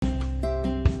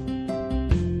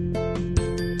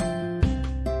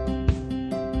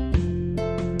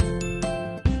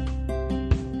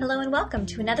welcome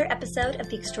to another episode of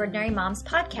the Extraordinary Moms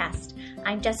Podcast.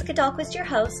 I'm Jessica Dahlquist, your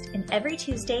host, and every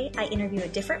Tuesday I interview a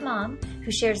different mom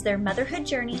who shares their motherhood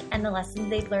journey and the lessons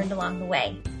they've learned along the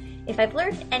way. If I've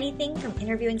learned anything from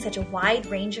interviewing such a wide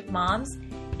range of moms,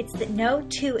 it's that no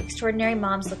two extraordinary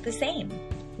moms look the same.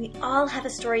 We all have a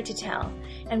story to tell,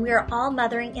 and we are all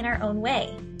mothering in our own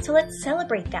way. So let's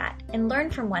celebrate that and learn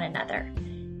from one another.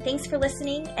 Thanks for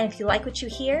listening, and if you like what you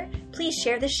hear, please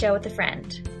share this show with a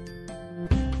friend.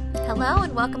 Hello,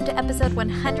 and welcome to episode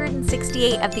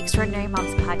 168 of the Extraordinary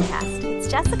Moms Podcast. It's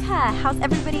Jessica. How's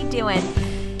everybody doing?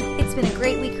 It's been a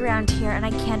great week around here, and I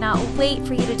cannot wait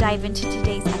for you to dive into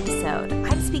today's episode.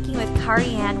 I'm speaking with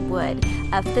Kari-Ann Wood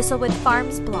of Thistlewood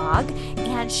Farms blog,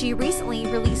 and she recently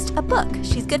released a book.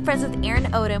 She's good friends with Erin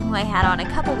Odom, who I had on a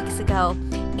couple weeks ago,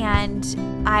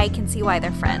 and I can see why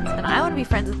they're friends, and I want to be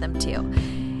friends with them too.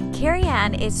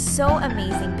 Kari-Ann is so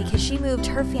amazing because she moved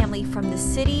her family from the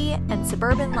city and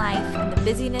suburban life and the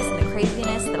busyness and the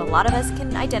craziness that a lot of us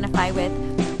can identify with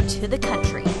to the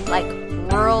country, like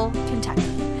rural Kentucky.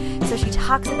 So she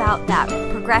talks about that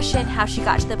progression, how she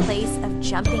got to the place of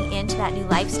jumping into that new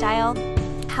lifestyle,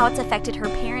 how it's affected her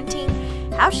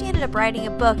parenting, how she ended up writing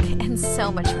a book, and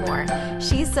so much more.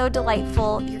 She's so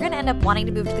delightful. You're going to end up wanting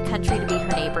to move to the country to be her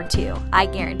neighbor too. I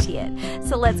guarantee it.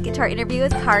 So let's get to our interview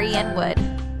with Kari-Ann Wood.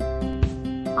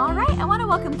 All right, I want to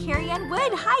welcome Kari-Ann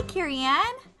Wood. Hi,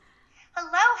 Kari-Ann.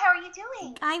 Hello, how are you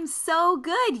doing? I'm so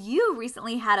good. You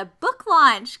recently had a book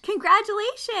launch.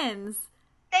 Congratulations.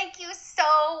 Thank you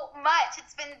so much.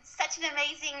 It's been such an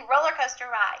amazing roller coaster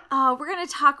ride. Oh, we're going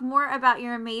to talk more about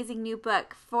your amazing new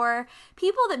book. For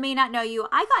people that may not know you,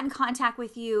 I got in contact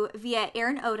with you via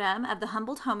Erin Odom of The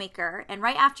Humbled Homemaker. And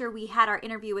right after we had our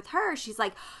interview with her, she's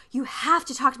like, you have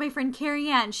to talk to my friend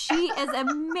Kari-Ann. She is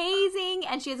amazing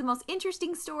and she has the most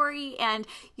interesting story and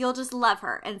you'll just love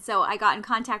her. And so I got in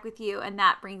contact with you and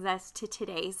that brings us to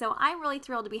today. So I'm really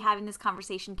thrilled to be having this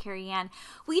conversation, Kari-Ann.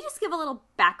 Will you just give a little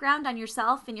background on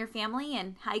yourself and your family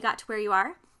and how you got to where you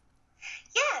are?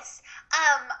 Yes.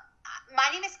 My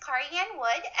name is Kari-Ann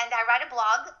Wood, and I write a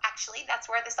blog, actually, that's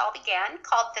where this all began,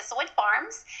 called Thistlewood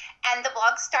Farms. And the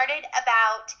blog started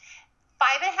about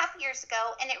 5.5 years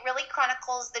ago, and it really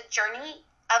chronicles the journey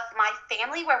of my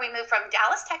family, where we moved from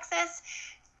Dallas, Texas,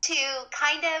 to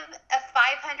kind of a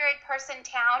 500-person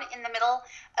town in the middle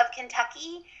of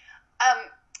Kentucky.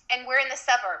 And we're in the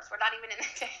suburbs. We're not even in the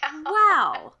town.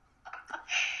 Wow.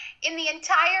 In the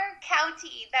entire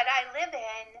county that I live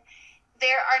in,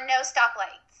 there are no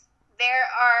stoplights. There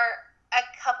are a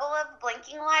couple of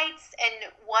blinking lights, and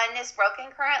one is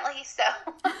broken currently. So,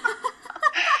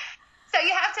 so you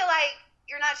have to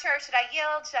you're not sure. Should I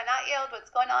yield? Should I not yield?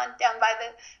 What's going on down by the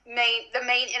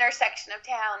main intersection of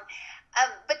town?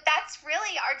 But that's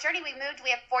really our journey. We moved.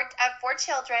 I have four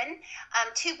children,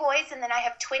 2 boys, and then I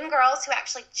have twin girls who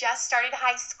actually just started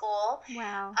high school.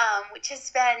 Wow. Which has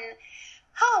been,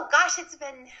 oh gosh, that's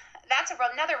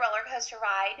another roller coaster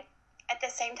ride at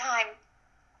the same time.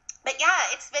 But yeah,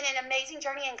 it's been an amazing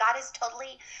journey, and God has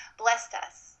totally blessed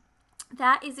us.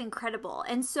 That is incredible.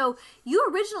 And so you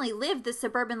originally lived the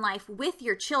suburban life with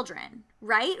your children,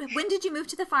 right? When did you move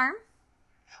to the farm?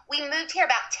 We moved here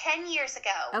about 10 years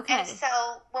ago. Okay. And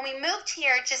so when we moved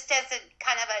here, just as a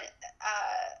kind of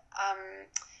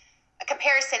a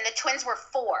comparison, the twins were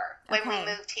 4 when we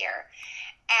moved here.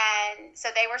 And so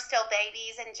they were still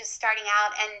babies and just starting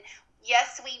out. And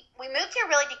yes, we moved here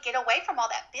really to get away from all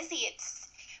that busy. It's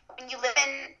when you live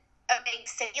in a big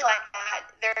city like that,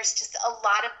 there's just a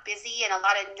lot of busy and a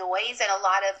lot of noise and a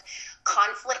lot of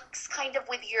conflicts kind of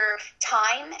with your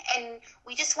time. And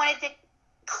we just wanted to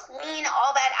clean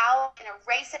all that out and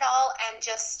erase it all and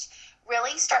just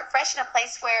really start fresh in a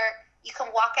place where you can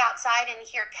walk outside and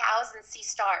hear cows and see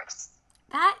stars.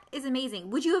 That is amazing.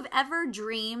 Would you have ever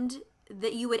dreamed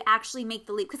that you would actually make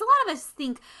the leap? Because a lot of us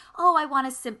think, oh, I want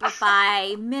to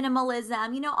simplify,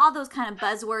 minimalism, all those kind of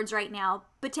buzzwords right now.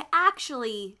 But to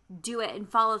actually do it and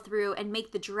follow through and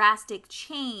make the drastic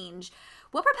change,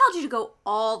 what propelled you to go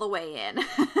all the way in?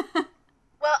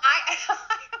 Well,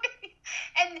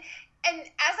 and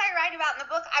as I write about in the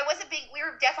book, we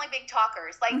were definitely big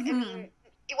talkers. I mean,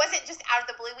 it wasn't just out of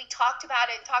the blue. We talked about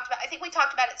it. I think we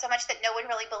talked about it so much that no one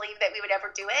really believed that we would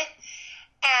ever do it.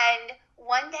 And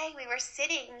one day we were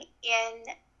sitting in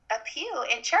a pew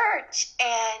in church,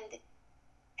 and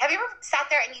have you ever sat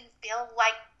there and you feel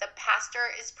like the pastor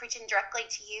is preaching directly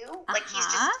to you? Like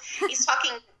he's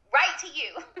talking right to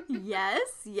you. Yes.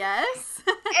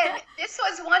 And this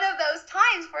was one of those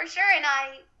times for sure. And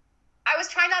I was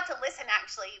trying not to listen,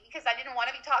 actually, because I didn't want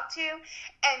to be talked to.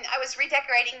 And I was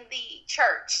redecorating the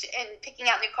church and picking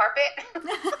out new carpet.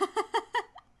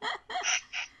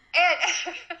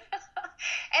 And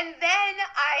And then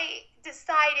I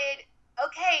decided,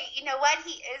 okay, you know what?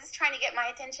 He is trying to get my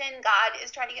attention. God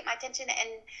is trying to get my attention. And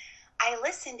I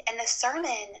listened, and the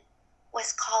sermon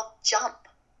was called Jump.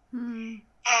 Mm.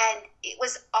 And it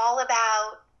was all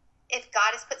about if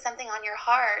God has put something on your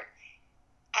heart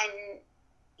and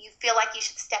you feel like you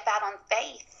should step out on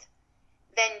faith,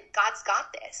 then God's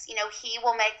got this. You know, he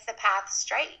will make the path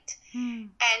straight. Mm.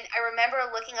 And I remember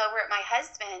looking over at my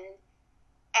husband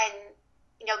and,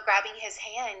 you know, grabbing his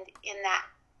hand in that,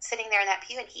 sitting there in that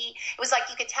pew. And it was like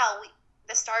you could tell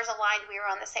the stars aligned. We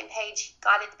were on the same page.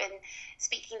 God had been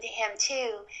speaking to him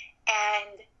too.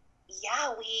 And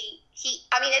yeah,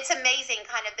 it's amazing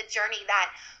kind of the journey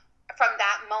that from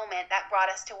that moment that brought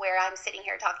us to where I'm sitting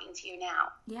here talking to you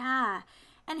now. Yeah.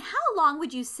 And how long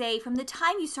would you say from the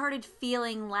time you started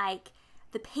feeling like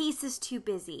the pace is too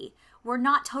busy, we're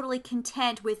not totally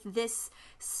content with this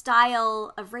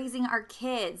style of raising our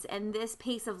kids and this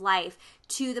pace of life,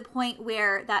 to the point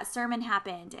where that sermon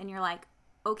happened and you're like,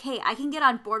 okay, I can get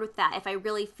on board with that if I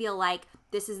really feel like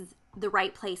this is the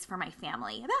right place for my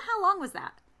family? About how long was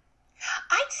that?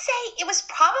 I'd say it was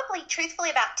probably,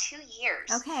 truthfully, about 2 years.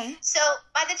 Okay. So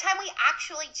by the time we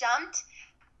actually jumped,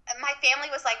 my family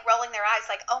was like rolling their eyes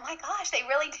like, oh my gosh, they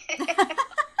really did.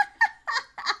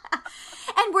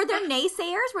 And were there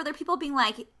naysayers? Were there people being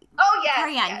like, oh yeah,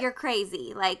 Carrie Ann, you're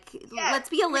crazy. Like, let's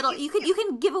be a little, you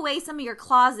can give away some of your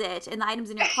closet and the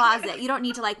items in your closet. You don't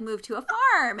need to like move to a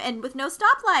farm and with no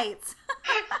stoplights.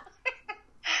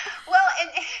 Well,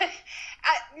 and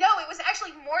no, it was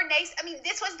actually more nice. I mean,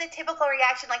 this was the typical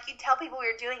reaction. Like, you'd tell people we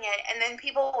were doing it, and then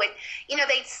people would, you know,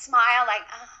 they'd smile like,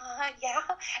 yeah.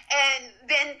 And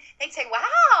then they'd say,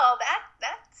 wow,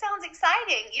 that sounds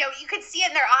exciting. You know, you could see it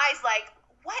in their eyes like,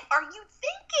 what are you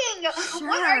thinking? Sure.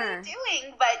 What are you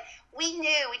doing? But we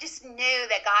just knew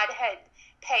that God had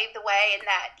paved the way and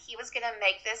that he was going to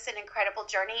make this an incredible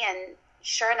journey. And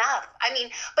sure enough, I mean,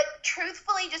 but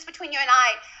truthfully, just between you and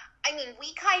I mean,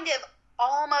 we kind of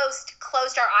almost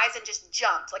closed our eyes and just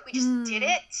jumped. Like, we just did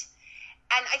it.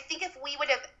 And I think if we would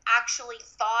have actually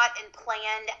thought and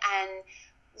planned and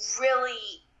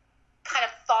really kind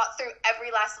of thought through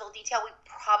every last little detail, we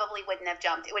probably wouldn't have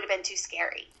jumped. It would have been too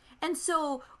scary. And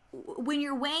so when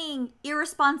you're weighing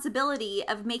irresponsibility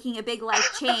of making a big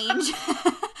life change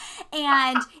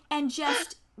and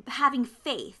just having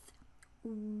faith,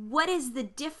 what is the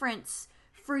difference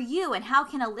for you, and how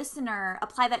can a listener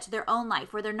apply that to their own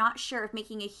life where they're not sure if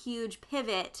making a huge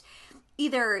pivot,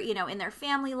 either, you know, in their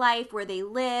family life, where they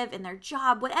live, in their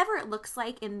job, whatever it looks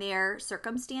like in their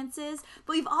circumstances?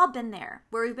 But we've all been there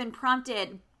where we've been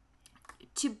prompted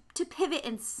to pivot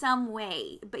in some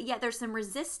way, but yet there's some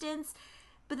resistance.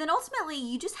 But then ultimately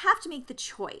you just have to make the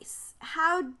choice.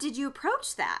 How did you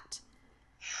approach that?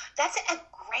 That's a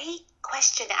great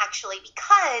question, actually,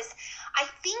 because I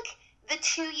think the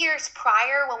 2 years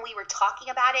prior, when we were talking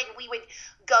about it, and we would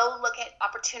go look at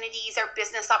opportunities or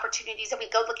business opportunities, and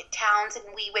we'd go look at towns, and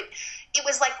it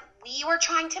was like we were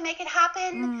trying to make it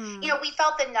happen. You know, we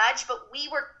felt the nudge, but we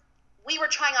were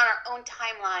trying on our own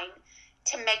timeline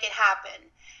to make it happen.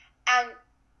 And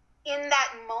in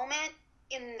that moment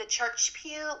in the church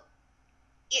pew,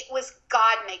 it was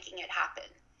God making it happen.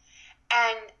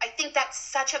 And I think that's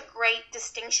such a great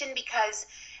distinction, because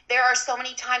there are so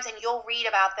many times, and you'll read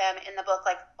about them in the book,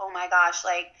 like, oh my gosh,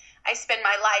 like, I spend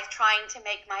my life trying to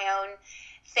make my own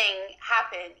thing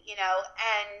happen, you know,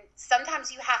 and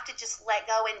sometimes you have to just let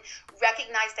go and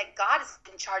recognize that God is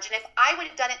in charge. And if I would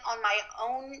have done it on my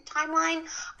own timeline,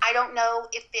 I don't know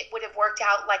if it would have worked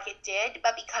out like it did,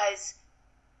 but because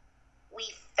we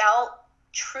felt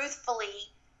truthfully,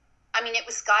 I mean, it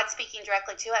was God speaking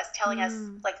directly to us, telling us,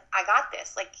 like, I got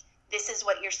this, like, this is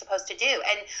what you're supposed to do.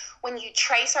 And when you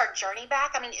trace our journey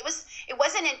back, I mean, it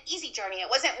wasn't an easy journey. It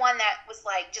wasn't one that was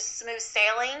like just smooth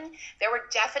sailing. There were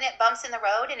definite bumps in the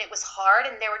road, and it was hard.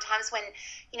 And there were times when,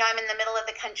 you know, I'm in the middle of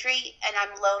the country and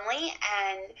I'm lonely,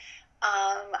 and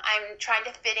I'm trying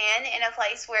to fit in a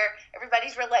place where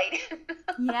everybody's related.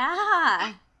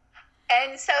 Yeah.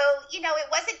 And so, you know,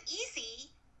 it wasn't easy,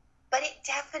 but it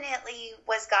definitely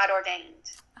was God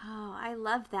ordained. Oh, I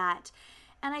love that.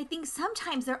 And I think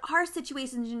sometimes there are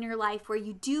situations in your life where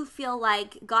you do feel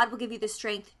like God will give you the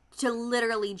strength to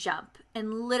literally jump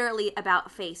and literally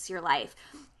about face your life.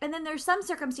 And then there's some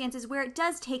circumstances where it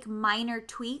does take minor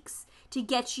tweaks to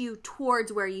get you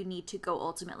towards where you need to go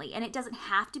ultimately. And it doesn't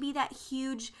have to be that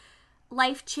huge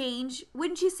life change,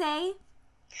 wouldn't you say?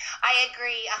 I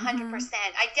agree 100%.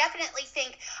 I definitely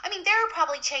think, there are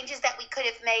probably changes that we could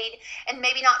have made, and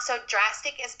maybe not so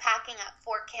drastic as packing up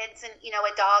 4 kids and,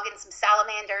 a dog and some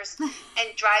salamanders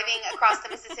and driving across the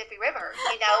Mississippi River.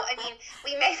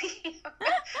 We maybe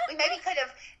could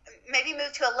have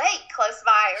moved to a lake close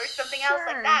by or something else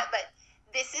like that, but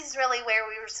this is really where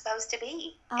we were supposed to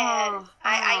be. And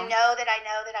I know that I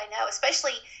know,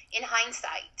 especially in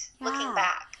hindsight, looking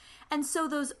back. And so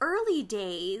those early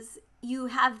days, you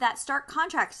have that stark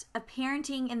contrast of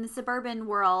parenting in the suburban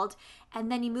world,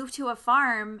 and then you move to a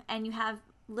farm and you have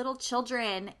little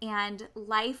children, and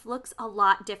life looks a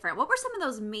lot different. What were some of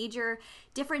those major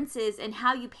differences in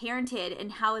how you parented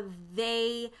and how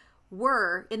they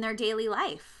were in their daily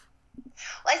life?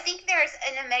 Well, I think there's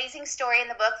an amazing story in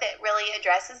the book that really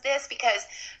addresses this because,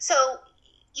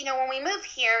 when we moved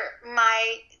here,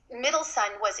 my middle son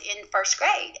was in first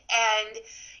grade, and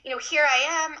here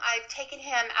I am. I've taken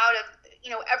him out of,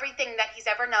 everything that he's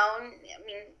ever known.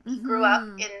 He grew up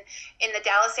in the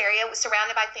Dallas area, was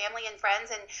surrounded by family and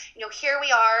friends. And, here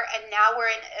we are, and now we're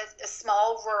in a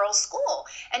small rural school.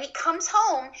 And he comes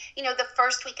home, the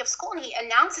first week of school, and he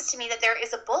announces to me that there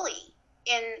is a bully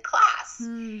in class.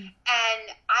 And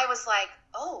I was like,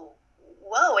 oh,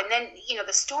 whoa. And then,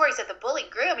 the stories of the bully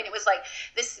grew. It was like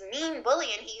this mean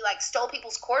bully, and he stole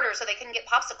people's quarters so they couldn't get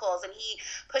popsicles, and he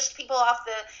pushed people off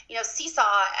the,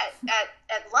 seesaw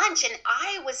at lunch. And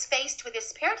I was faced with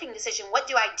this parenting decision. What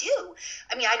do I do?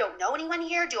 I don't know anyone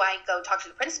here. Do I go talk to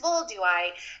the principal?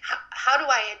 How do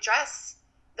I address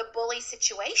the bully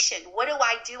situation? What do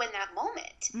I do in that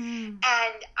moment?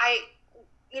 And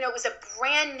it was a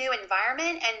brand new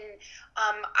environment, and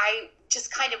I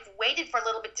just kind of waited for a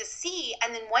little bit to see.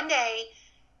 And then one day,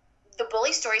 the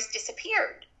bully stories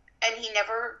disappeared, and he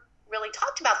never really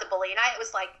talked about the bully. And I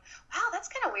was like, wow, that's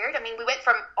kind of weird. We went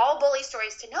from all bully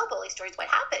stories to no bully stories. What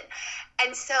happened?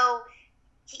 And so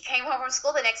he came home from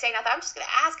school the next day, and I thought, I'm just going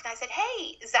to ask. And I said,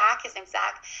 hey, Zach, his name's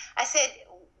Zach. I said,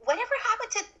 whatever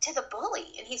happened to the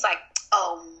bully? And he's like,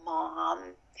 oh,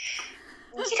 Mom,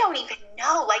 you don't even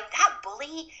know. That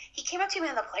bully, he came up to me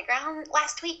on the playground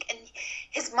last week, and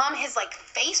his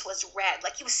face was red.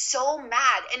 He was so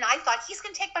mad. And I thought, he's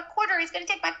going to take my quarter.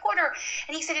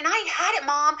 And he said, and I had it,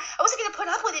 Mom. I wasn't going to put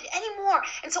up with it anymore.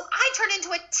 And so I turned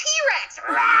into a T-Rex.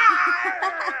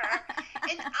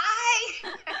 and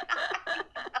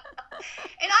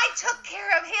I took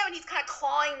care of him, and he's kind of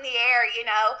clawing the air,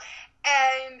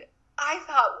 And I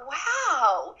thought,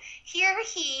 wow, here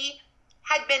he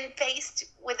had been faced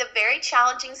with a very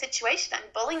challenging situation.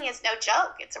 And bullying is no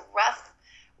joke. It's a rough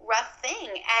thing.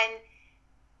 And,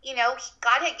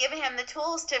 God had given him the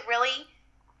tools to really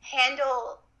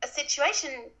handle a situation.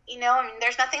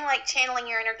 There's nothing like channeling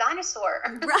your inner dinosaur.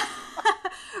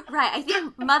 Right. I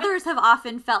think mothers have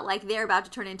often felt like they're about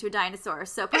to turn into a dinosaur.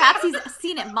 So perhaps he's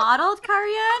seen it modeled,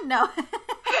 Karia? No.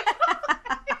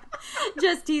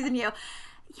 Just teasing you.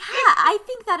 Yeah, I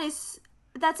think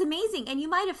that's amazing. And you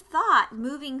might have thought,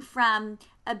 moving from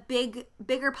a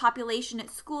bigger population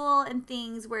at school and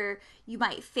things where you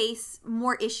might face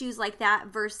more issues like that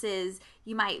versus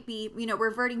you might be,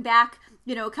 reverting back,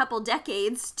 a couple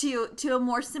decades to a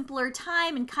more simpler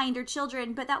time and kinder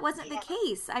children. But that wasn't the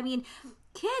case.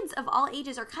 Kids of all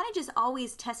ages are kind of just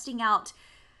always testing out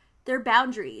their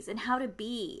boundaries and how to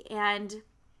be. And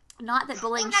not that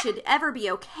bullying should ever be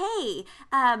okay,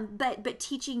 but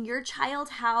teaching your child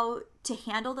how to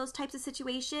handle those types of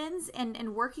situations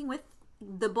and working with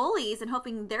the bullies and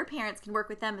hoping their parents can work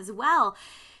with them as well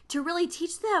to really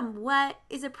teach them what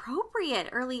is appropriate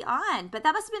early on. But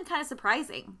that must have been kind of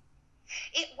surprising.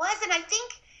 It was, and I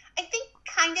think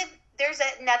kind of there's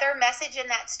another message in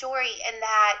that story, in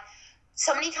that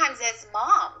so many times as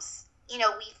moms, we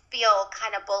feel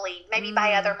kind of bullied, maybe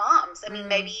by other moms.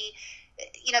 Maybe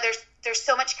there's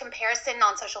so much comparison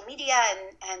on social media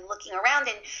and looking around,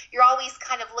 and you're always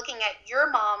kind of looking at your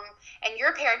mom and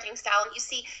your parenting style, and you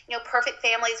see, perfect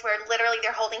families where literally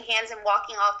they're holding hands and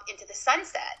walking off into the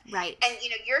sunset. Right. And,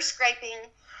 you're scraping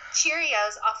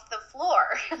Cheerios off the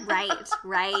floor.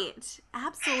 Right.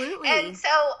 Absolutely. And so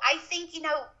I think,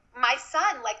 my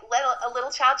son, a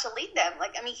little child shall lead them.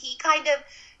 He kind of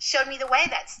showed me the way,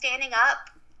 that standing up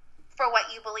for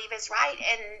what you believe is right,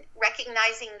 and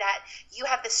recognizing that you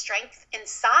have the strength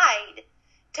inside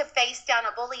to face down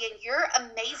a bully, and you're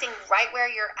amazing right where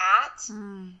you're at.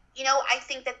 I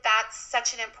think that that's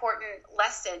such an important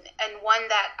lesson, and one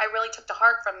that I really took to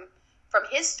heart from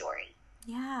his story.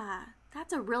 Yeah,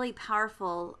 that's a really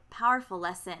powerful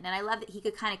lesson. And I love that he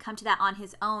could kind of come to that on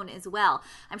his own as well.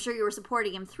 I'm sure you were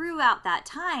supporting him throughout that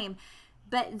time,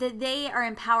 but that they are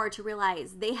empowered to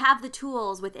realize they have the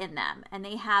tools within them and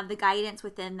they have the guidance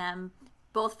within them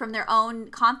both from their own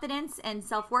confidence and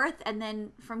self-worth, and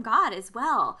then from God as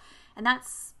well. And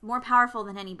that's more powerful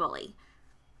than any bully.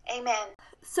 Amen.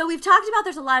 So we've talked about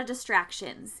there's a lot of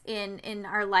distractions in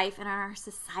our life and our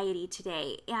society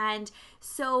today. And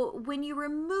so when you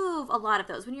remove a lot of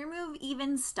those, when you remove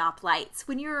even stoplights,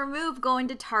 when you remove going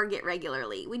to Target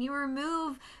regularly, when you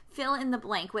remove fill in the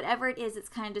blank, whatever it is that's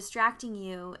kind of distracting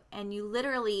you, and you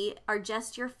literally are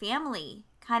just your family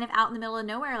kind of out in the middle of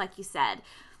nowhere, like you said,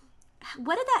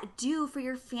 what did that do for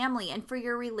your family and for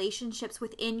your relationships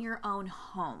within your own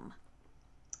home?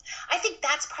 I think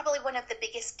that's probably one of the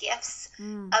biggest gifts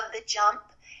of the jump,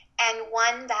 and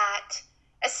one that,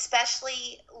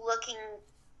 especially looking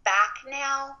back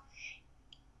now,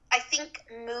 I think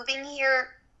moving here,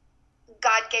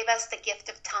 God gave us the gift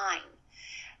of time.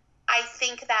 I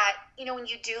think that, when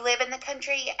you do live in the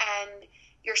country and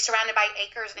you're surrounded by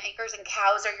acres and acres, and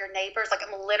cows are your neighbors. Like,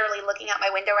 I'm literally looking out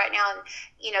my window right now, and,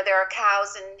 there are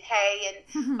cows and hay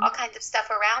and all kinds of stuff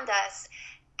around us.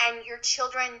 And your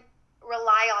children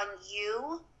rely on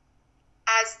you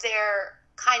as their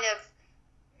kind of,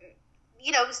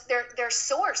 their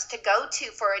source to go to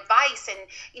for advice. And,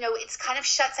 it's kind of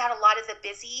shuts out a lot of the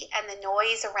busy and the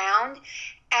noise around.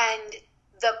 And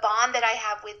the bond that I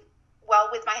have with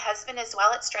my husband as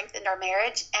well, it strengthened our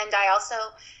marriage. And I also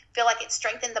feel like it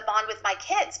strengthened the bond with my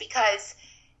kids, because,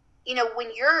 when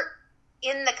you're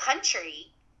in the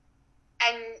country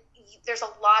and there's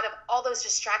a lot of, all those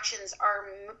distractions are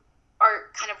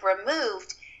kind of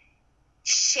removed,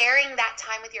 sharing that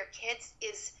time with your kids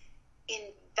is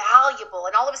invaluable.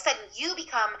 And all of a sudden you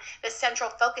become the central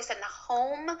focus, and the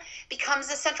home becomes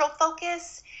the central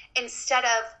focus instead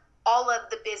of all of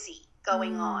the busy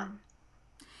going on.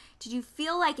 Did you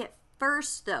feel like at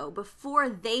first, though, before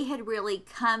they had really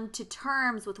come to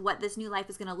terms with what this new life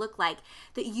is going to look like,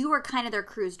 that you were kind of their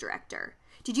cruise director?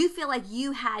 Did you feel like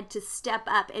you had to step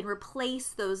up and replace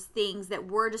those things that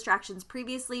were distractions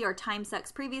previously or time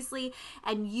sucks previously,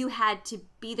 and you had to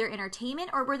be their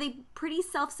entertainment? Or were they pretty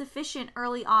self-sufficient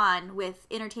early on with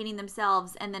entertaining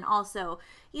themselves and then also,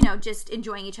 just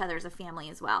enjoying each other as a family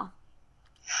as well?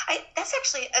 That's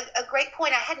actually a great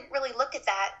point. I hadn't really looked at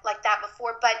that like that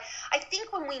before, but I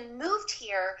think when we moved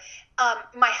here,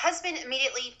 my husband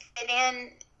immediately fit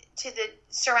in to the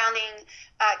surrounding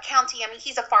county. I mean,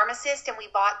 he's a pharmacist, and we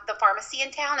bought the pharmacy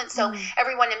in town, and so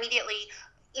everyone immediately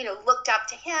looked up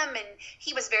to him, and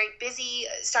he was very busy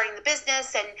starting the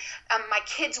business, and my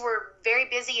kids were very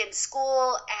busy in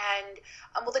school, and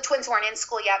the twins weren't in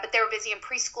school yet, but they were busy in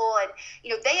preschool, and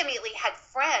they immediately had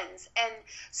friends. And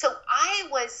so I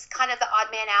was kind of the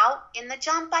odd man out in the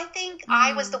jump. I think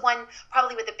I was the one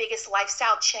probably with the biggest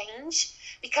lifestyle change,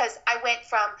 because I went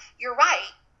from, you're right,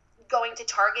 going to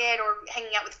Target or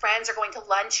hanging out with friends or going to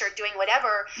lunch or doing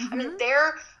whatever. I mean,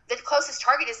 the closest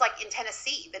Target is like in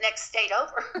Tennessee, the next state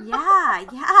over.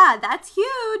 Yeah, that's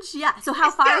huge. Yeah. So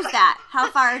how far is that? How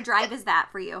far a drive is that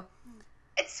for you?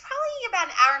 It's probably about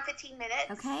an hour and 15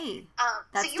 minutes. Okay.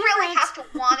 So you really have to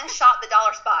want to shop the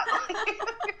dollar spot.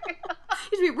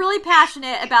 You should be really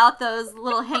passionate about those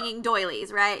little hanging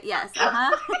doilies, right? Yes. So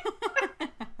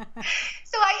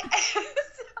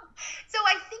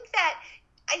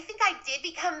I think I did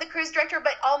become the cruise director,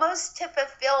 but almost to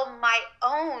fulfill my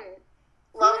own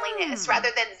loneliness rather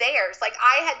than theirs. Like,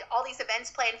 I had all these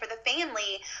events planned for the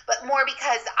family, but more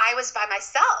because I was by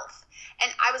myself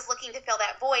and I was looking to fill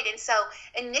that void. And so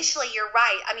initially, you're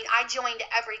right. I mean, I joined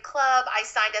every club. I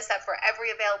signed us up for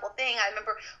every available thing. I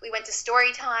remember we went to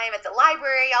story time at the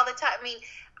library all the time. I mean,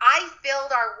 I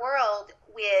filled our world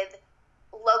with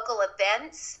local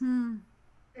events.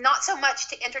 Not so much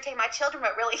to entertain my children,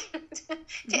 but really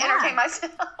to entertain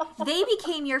myself. They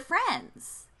became your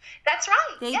friends. That's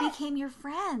right. They became your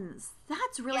friends.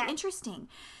 That's really interesting.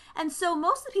 And so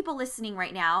most of the people listening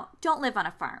right now don't live on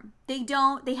a farm. They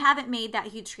haven't made that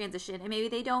huge transition, and maybe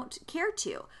they don't care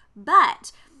to.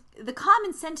 But the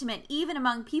common sentiment, even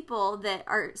among people that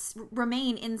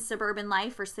remain in suburban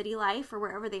life or city life or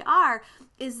wherever they are,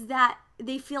 is that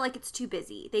they feel like it's too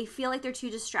busy. They feel like they're too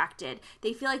distracted.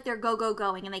 They feel like they're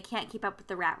going, and they can't keep up with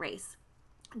the rat race.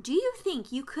 Do you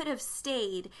think you could have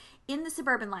stayed in the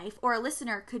suburban life, or a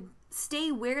listener could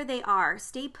stay where they are,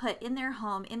 stay put in their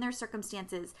home, in their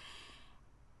circumstances?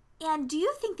 And do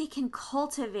you think they can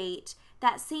cultivate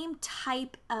that same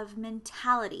type of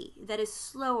mentality that is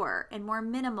slower and more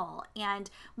minimal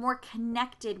and more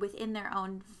connected within their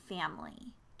own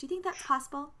family? Do you think that's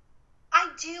possible? I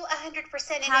do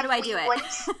 100%. How do I do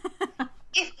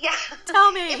it?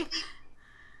 Tell me.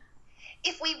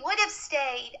 If we would have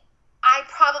stayed, I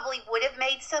probably would have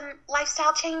made some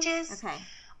lifestyle changes. Okay.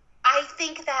 I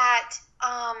think that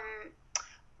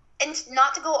and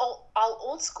not to go all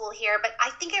old school here, but I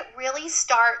think it really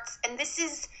starts, and this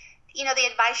is, the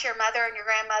advice your mother and your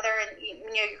grandmother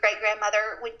and your great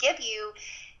grandmother would give you,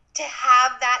 to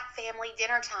have that family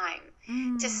dinner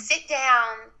time, to sit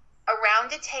down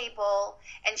around a table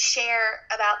and share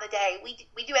about the day.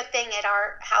 We do a thing at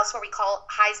our house where we call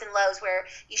highs and lows, where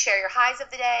you share your highs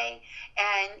of the day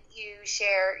and you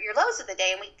share your lows of the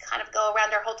day, and we kind of go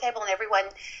around our whole table and everyone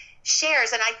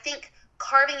shares. And I think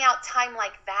carving out time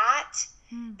like that,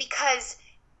 because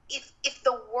if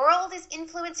the world is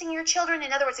influencing your children,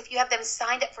 in other words, if you have them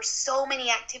signed up for so many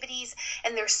activities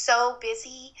and they're so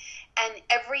busy and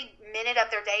every minute of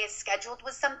their day is scheduled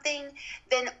with something,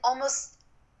 then almost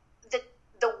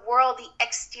the world, the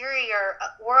exterior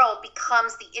world,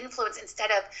 becomes the influence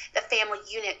instead of the family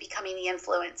unit becoming the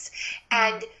influence.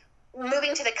 And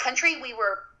moving to the country, we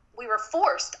were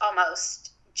forced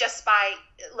almost, just by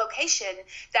location,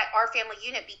 that our family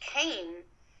unit became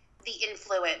the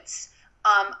influence.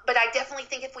 But I definitely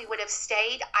think if we would have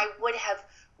stayed, I would have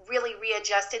really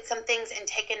readjusted some things and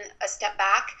taken a step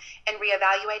back and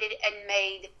reevaluated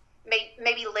and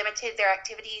maybe limited their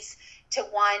activities to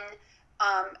one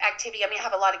activity. I mean, I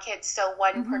have a lot of kids, so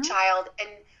one per child, and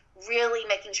really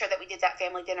making sure that we did that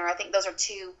family dinner. I think those are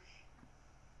two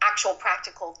actual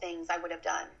practical things I would have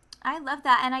done. I love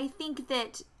that. And I think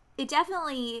that it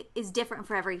definitely is different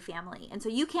for every family. And so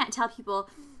you can't tell people,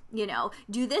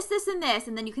 do this, this, and this,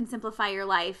 and then you can simplify your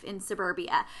life in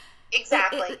suburbia.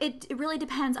 Exactly. It really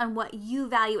depends on what you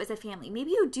value as a family.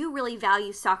 Maybe you do really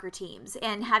value soccer teams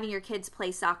and having your kids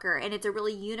play soccer, and it's a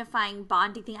really unifying,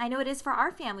 bonding thing. I know it is for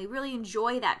our family. We really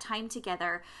enjoy that time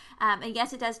together. And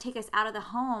yes, it does take us out of the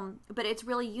home, but it's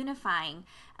really unifying.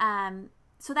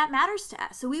 So that matters to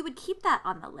us. So we would keep that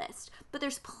on the list. But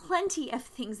there's plenty of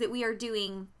things that we are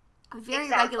doing very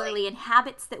regularly, and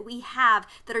habits that we have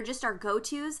that are just our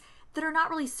go-tos, that are not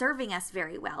really serving us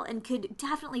very well, and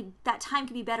that time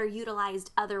could be better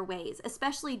utilized other ways,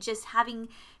 especially just having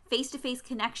face-to-face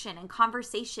connection and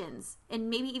conversations, and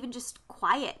maybe even just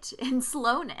quiet and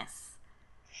slowness.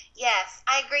 Yes,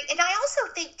 I agree. And I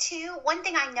also think too, one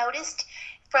thing I noticed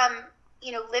from,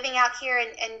 living out here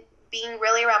and being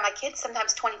really around my kids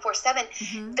sometimes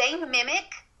 24/7, they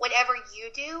mimic whatever you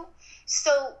do.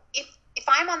 So if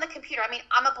I'm on the computer, I mean,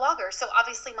 I'm a blogger, so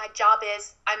obviously my job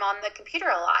is I'm on the computer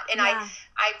a lot, and I've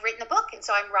written a book, and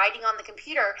so I'm writing on the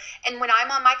computer. And when I'm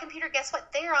on my computer, guess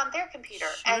what? They're on their computer.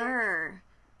 Sure.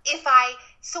 And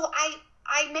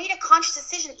I made a conscious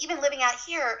decision, even living out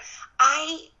here,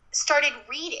 I started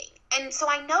reading. And so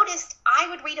I noticed I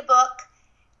would read a book,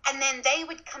 and then they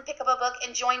would come pick up a book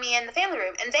and join me in the family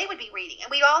room, and they would be reading. And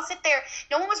we'd all sit there.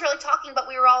 No one was really talking, but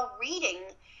we were all reading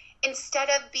instead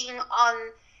of being on.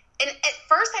 And at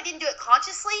first I didn't do it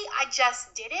consciously. I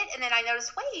just did it. And then I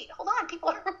noticed, wait, hold on. People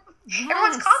are,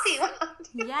 everyone's copying what I'm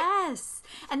doing. Yes.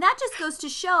 And that just goes to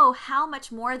show how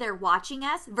much more they're watching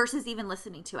us versus even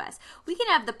listening to us. We can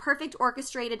have the perfect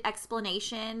orchestrated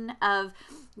explanation of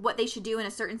what they should do in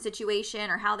a certain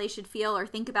situation, or how they should feel or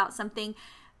think about something.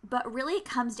 But really it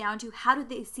comes down to, how do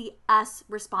they see us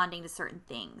responding to certain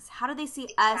things? How do they see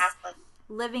us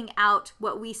living out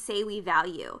what we say we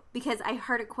value? Because I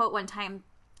heard a quote one time,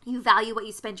 you value what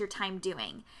you spend your time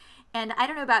doing. And I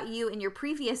don't know about you in your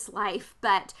previous life,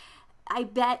 but I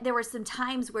bet there were some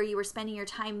times where you were spending your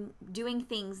time doing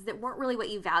things that weren't really what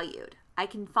you valued. I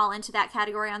can fall into that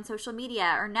category on social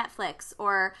media or Netflix,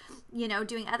 or,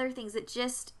 doing other things that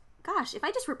just, gosh, if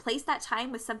I just replaced that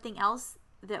time with something else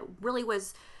that really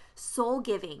was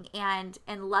soul-giving and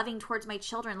loving towards my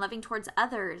children, loving towards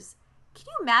others, can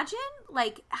you imagine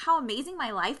how amazing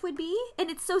my life would be? And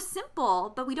it's so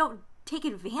simple, but we don't take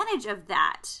advantage of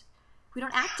that. We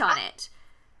don't act on it.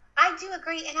 I do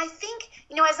agree. And I think,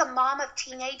 as a mom of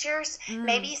teenagers,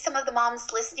 maybe some of the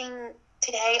moms listening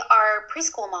today are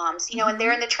preschool moms, and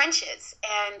they're in the trenches.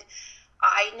 And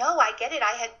I know, I get it.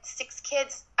 I had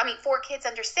 4 kids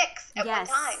under 6 at one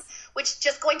time, which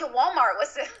just going to Walmart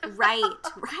was right.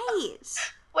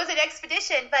 was an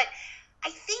expedition. But I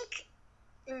think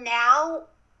now,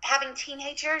 having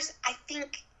teenagers, I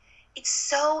think it's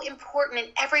so important, and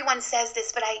everyone says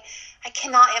this, but I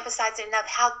cannot emphasize it enough,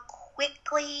 how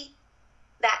quickly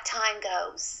that time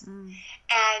goes.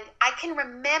 And I can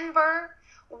remember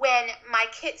when my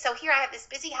kids, so here I have this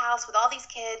busy house with all these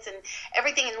kids and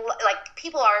everything, and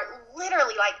people are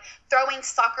literally throwing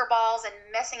soccer balls and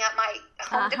messing up my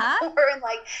home decor and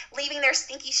leaving their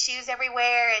stinky shoes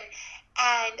everywhere,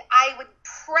 and I would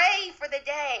pray for the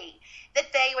day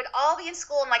that they would all be in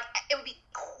school and it would be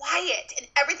quiet and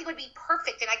everything would be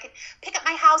perfect and I could pick up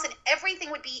my house and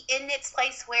everything would be in its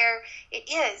place where it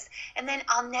is. And then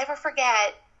I'll never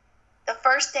forget the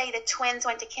first day the twins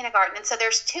went to kindergarten, and so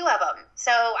there's 2 of them.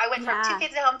 So I went from 2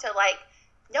 kids at home to like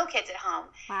no kids at home.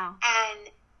 Wow. And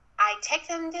I take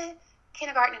them to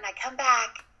kindergarten, and I come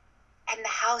back, and the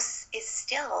house is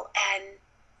still, and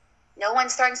no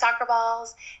one's throwing soccer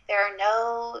balls. There are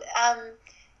no,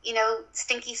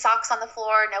 stinky socks on the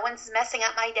floor. No one's messing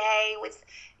up my day with,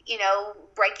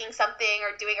 breaking something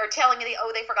or telling me,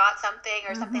 they forgot something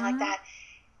or something like that.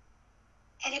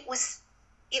 And it was,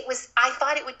 I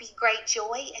thought it would be great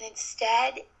joy. And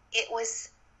instead it was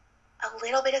a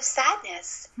little bit of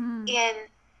sadness in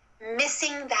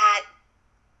missing that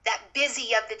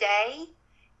busy of the day.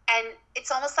 And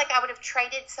it's almost like I would have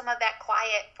traded some of that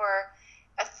quiet for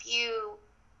a few,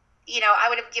 I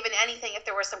would have given anything if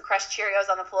there were some crushed Cheerios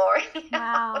on the floor.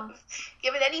 Wow.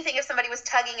 Given anything if somebody was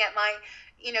tugging at my,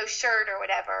 shirt or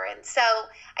whatever. And so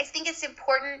I think it's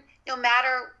important, no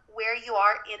matter where you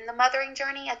are in the mothering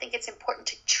journey, I think it's important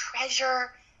to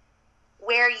treasure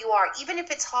where you are. Even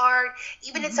if it's hard,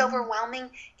 even if it's overwhelming,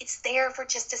 it's there for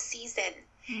just a season.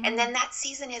 And then that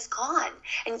season is gone.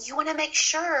 And you want to make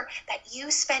sure that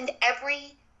you spend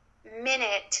every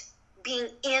minute being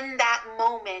in that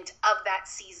moment of that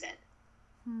season.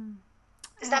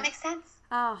 Does that make sense?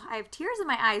 Oh, I have tears in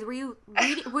my eyes. Were you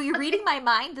reading my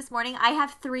mind this morning? I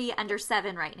have 3 under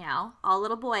 7 right now, all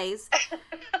little boys.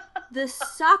 The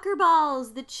soccer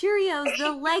balls, the Cheerios,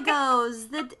 the Legos,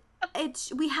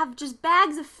 we have just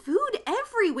bags of food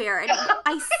everywhere. And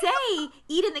I say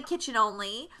eat in the kitchen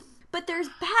only, but there's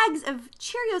bags of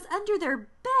Cheerios under their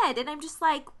bed. And I'm just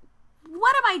like,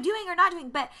 what am I doing or not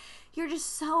doing? But you're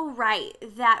just so right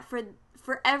that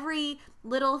for every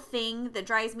little thing that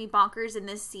drives me bonkers in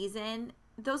this season,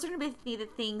 those are going to be the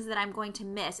things that I'm going to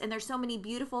miss. And there's so many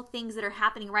beautiful things that are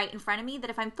happening right in front of me that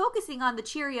if I'm focusing on the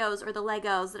Cheerios or the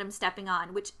Legos that I'm stepping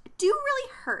on, which do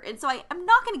really hurt, and so I'm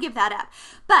not going to give that up,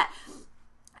 but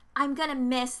I'm going to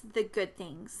miss the good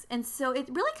things. And so it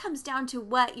really comes down to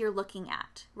what you're looking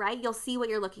at, right? You'll see what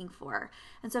you're looking for.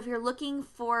 And so if you're looking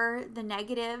for the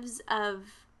negatives of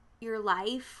your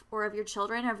life or of your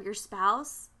children or of your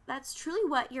spouse, that's truly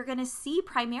what you're going to see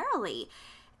primarily.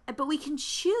 But we can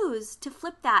choose to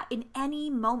flip that in any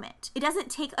moment. It doesn't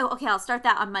take, I'll start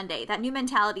that on Monday. That new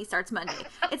mentality starts Monday.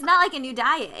 It's not like a new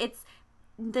diet. It's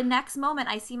the next moment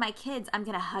I see my kids, I'm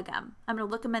going to hug them. I'm going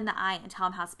to look them in the eye and tell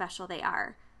them how special they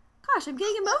are. Gosh, I'm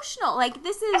getting emotional. Like,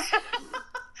 this is,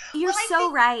 you're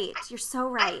so right. You're so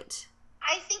right.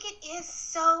 I think it is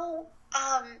so,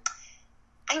 I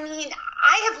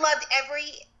have loved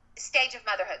every stage of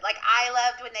motherhood. Like, I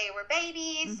loved when they were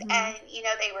babies and,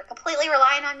 they were completely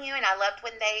relying on you. And I loved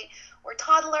when they were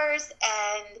toddlers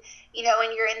and,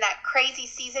 and you're in that crazy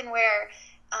season where,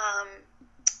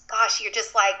 you're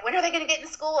just like, when are they going to get in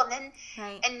school? And then,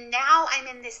 and now I'm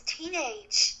in this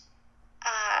teenage,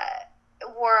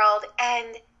 world.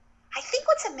 And I think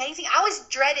what's amazing, I always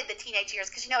dreaded the teenage years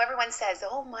because, everyone says,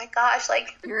 oh my gosh,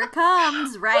 like, here it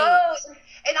comes, right? Whoa.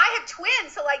 And I have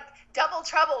twins, so like double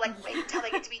trouble, like wait until they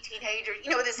get to be teenagers,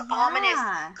 with this ominous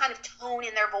kind of tone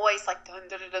in their voice, like dun,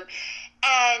 dun, dun, dun.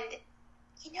 And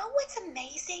what's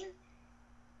amazing?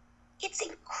 It's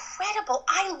incredible.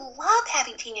 I love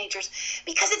having teenagers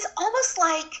because it's almost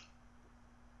like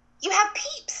you have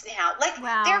peeps now. Like,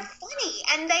 they're funny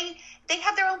and they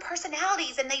have their own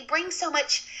personalities and they bring so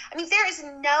much. There is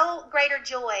no greater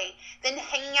joy than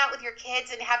hanging out with your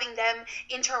kids and having them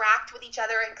interact with each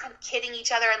other and kind of kidding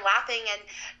each other and laughing. And,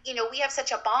 we have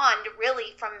such a bond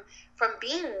really from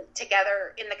being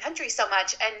together in the country so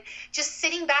much, and just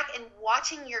sitting back and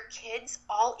watching your kids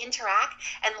all interact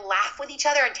and laugh with each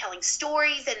other and telling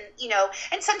stories and,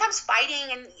 and sometimes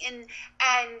fighting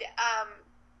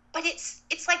but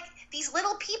it's like these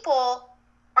little people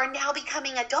are now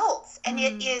becoming adults, and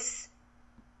it is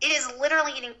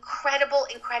literally an incredible,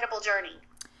 incredible journey.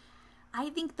 I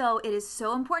think, though, it is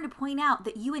so important to point out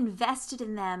that you invested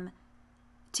in them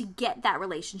to get that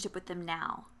relationship with them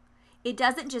now. It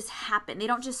doesn't just happen. They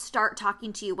don't just start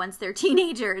talking to you once they're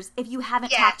teenagers if you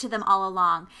haven't talked to them all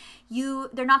along.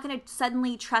 They're not going to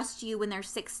suddenly trust you when they're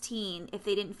 16 if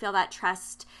they didn't feel that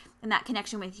trust and that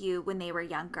connection with you when they were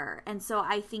younger. And so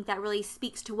I think that really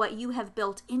speaks to what you have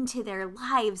built into their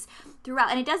lives throughout.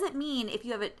 And it doesn't mean if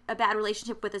you have a bad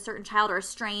relationship with a certain child or a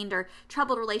strained or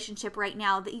troubled relationship right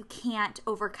now that you can't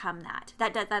overcome that.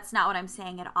 That's not what I'm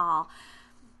saying at all.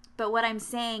 But what I'm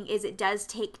saying is it does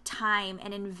take time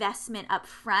and investment up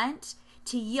front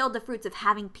to yield the fruits of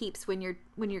having peeps when your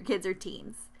kids are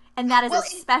teens. And that is a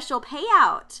special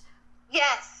payout.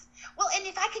 Yes. Well, and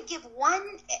if I could give one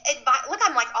advice, look,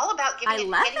 I'm like all about giving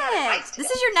advice today.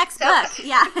 This is your next book.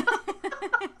 Yeah.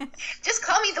 Just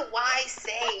call me the wise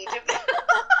sage.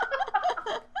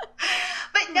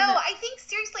 But no, I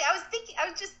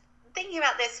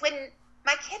this. When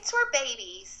my kids were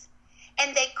babies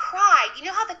and they cried, you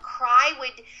know how the cry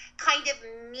would kind of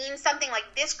mean something like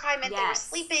this cry meant they were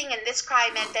sleeping, and this cry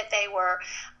meant that they were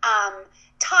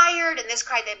tired, and this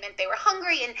cry that meant they were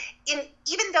hungry. And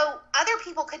even though other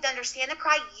people could understand the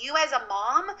cry, you as a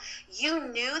mom, you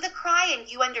knew the cry and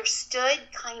you understood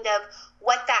kind of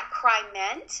what that cry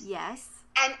meant. Yes.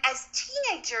 And as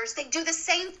teenagers, they do the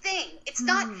same thing. It's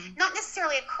not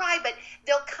necessarily a cry, but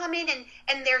they'll come in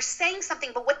and they're saying something,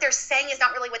 but what they're saying is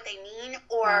not really what they mean.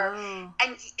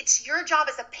 And it's your job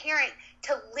as a parent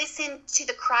to listen to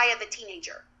the cry of the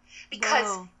teenager.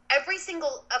 Because every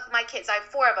single of my kids, I have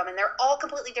 4 of them, and they're all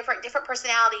completely different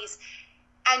personalities.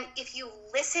 And if you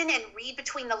listen and read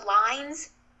between the lines,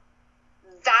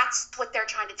 that's what they're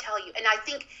trying to tell you. And I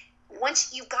think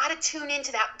once you've got to tune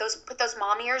into that, put those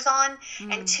mom ears on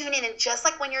and tune in. And just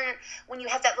like when you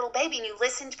have that little baby and you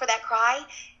listen for that cry,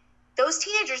 those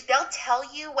teenagers, they'll tell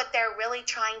you what they're really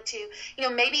trying to,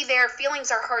 maybe their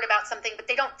feelings are hurt about something, but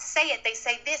they don't say it. They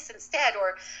say this instead.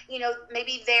 Or,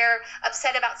 maybe they're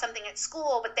upset about something at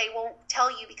school, but they won't tell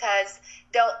you because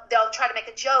they'll try to make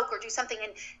a joke or do something.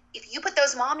 And if you put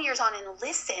those mom ears on and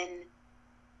listen,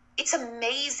 it's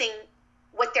amazing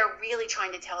what they're really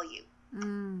trying to tell you.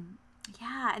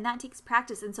 Yeah, and that takes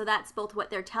practice. And so that's both what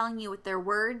they're telling you with their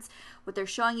words, what they're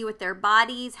showing you with their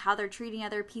bodies, how they're treating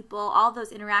other people, all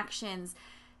those interactions.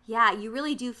 Yeah, you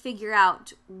really do figure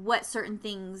out what certain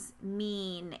things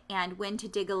mean and when to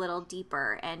dig a little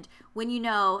deeper. And when you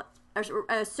know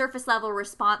a surface level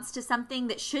response to something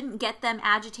that shouldn't get them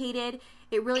agitated,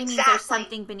 it really means there's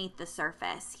something beneath the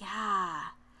surface. Yeah.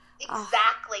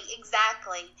 Exactly.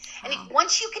 And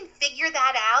once you can figure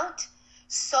that out,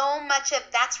 so much of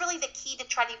that's really the key to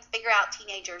trying to figure out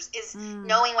teenagers is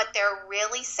knowing what they're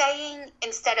really saying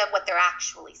instead of what they're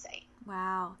actually saying.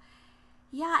 Wow.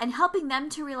 Yeah, and helping them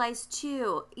to realize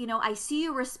too, I see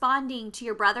you responding to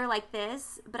your brother like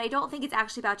this, but I don't think it's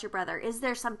actually about your brother. Is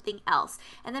there something else?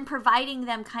 And then providing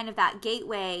them kind of that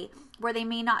gateway where they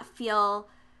may not feel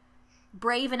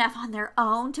brave enough on their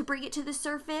own to bring it to the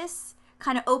surface,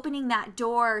 kind of opening that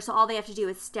door so all they have to do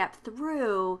is step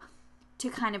through to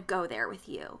kind of go there with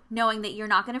you, knowing that you're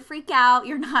not going to freak out,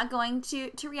 you're not going to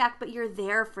react, but you're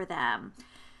there for them.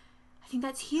 I think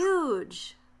that's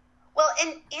huge. Well,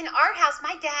 in our house,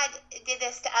 my dad did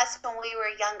this to us when we were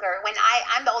younger. When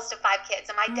I'm the oldest of 5 kids,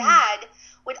 and my dad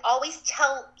would always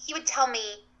tell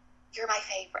me, "You're my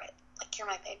favorite. Like, you're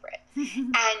my favorite."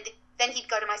 And then he'd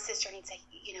go to my sister and he'd say,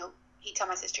 he'd tell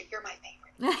my sister, "You're my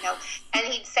favorite," and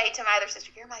he'd say to my other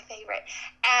sister, "You're my favorite."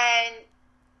 And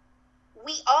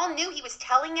we all knew he was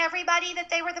telling everybody that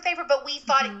they were the favorite, but we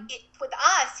thought it with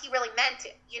us, he really meant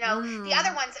it. The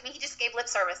other ones, he just gave lip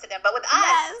service to them. But with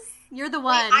us, you're the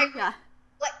one. I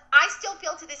still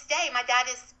feel to this day, my dad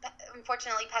is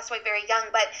unfortunately passed away very young,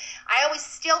 but I always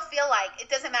still feel like it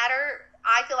doesn't matter.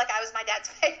 I feel like I was my dad's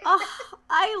favorite. Oh,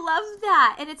 I love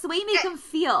that. And it's the way you make them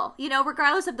feel,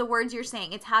 regardless of the words you're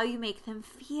saying, it's how you make them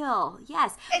feel.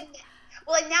 Yes. And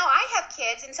now I have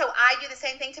kids, and so I do the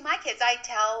same thing to my kids. I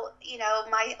tell,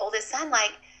 my oldest son,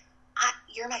 like,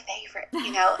 "You're my favorite,"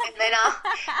 and they'll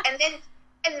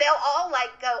all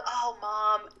go, "Oh,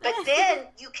 Mom," but then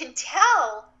you can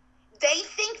tell they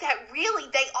think that really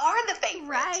they are the favorite,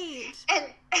 right?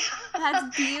 And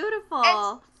that's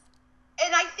beautiful.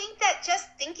 And I think that just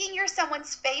thinking you're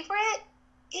someone's favorite,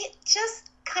 it just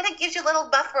kind of gives you a little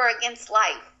buffer against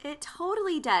life. It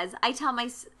totally does. I tell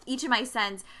each of my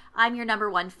sons, "I'm your number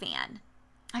one fan.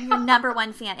 I'm your number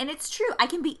one fan." And it's true. I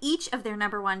can be each of their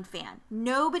number one fan.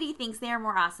 Nobody thinks they're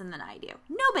more awesome than I do.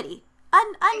 Nobody.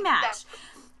 Unmatched.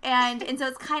 Exactly. And so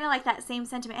it's kind of like that same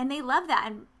sentiment. And they love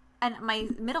that. And my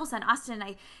middle son,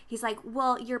 Austin, he's like,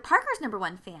 "Well, you're Parker's number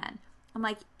one fan." I'm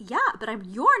like, "Yeah, but I'm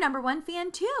your number one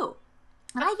fan too.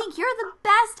 And I think you're the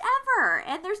best ever.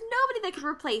 And there's nobody that can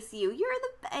replace you. You're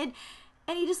the..."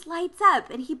 And he just lights up,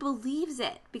 and he believes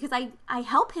it because I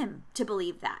help him to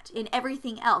believe that in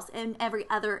everything else, in every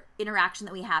other interaction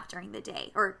that we have during the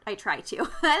day, or I try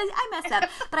to. I mess up,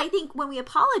 but I think when we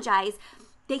apologize,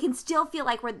 they can still feel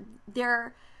like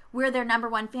we're their number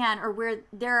one fan, or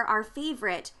they're our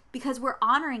favorite, because we're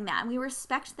honoring that and we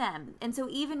respect them. And so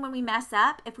even when we mess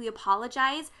up, if we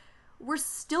apologize, we're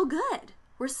still good.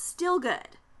 We're still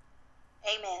good.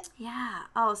 Amen. Yeah.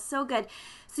 Oh, so good.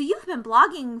 So you've been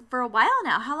blogging for a while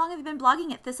now. How long have you been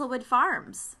blogging at Thistlewood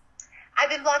Farms? I've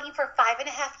been blogging for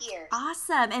 5.5 years.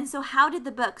 Awesome. And so how did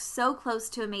the book So Close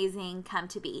to Amazing come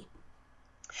to be?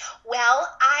 Well,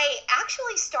 I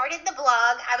actually started the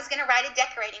blog. I was going to write a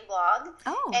decorating blog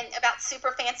and about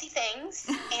super fancy things,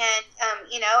 and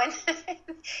and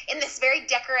in this very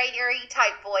decoratory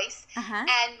type voice.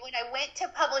 And when I went to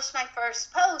publish my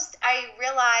first post, I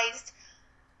realized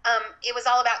it was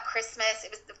all about Christmas.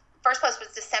 It was the first post was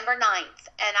December 9th,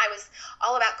 and I was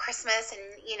all about Christmas and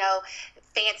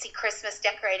fancy Christmas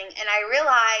decorating. And I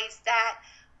realized that,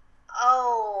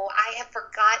 I have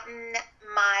forgotten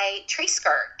my tree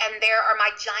skirt, and there are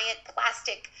my giant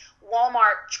plastic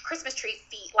Walmart Christmas tree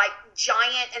feet, like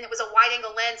giant, and it was a wide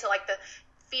angle lens, so like the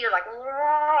feet are like,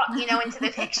 into the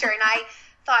picture. And I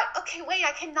thought, okay, wait,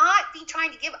 I cannot be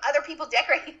trying to give other people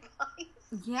decorating advice.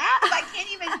 Yeah. Because I can't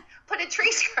even put a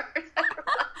tree skirt under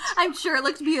my I'm sure it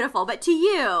looked beautiful, but to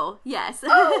you, yes. So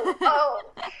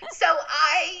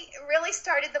I really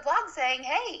started the blog saying,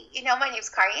 hey, my name's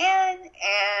Karianne,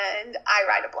 and I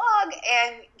write a blog,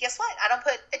 and guess what? I don't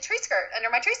put a tree skirt under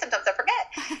my tree sometimes. I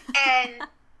forget. And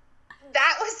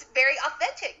that was very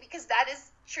authentic, because that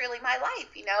is truly my life,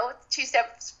 2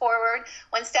 steps forward,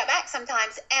 1 step back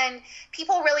sometimes. And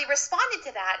people really responded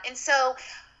to that. And so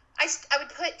I would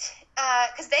put,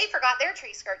 because they forgot their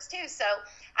tree skirts too, so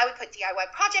I would put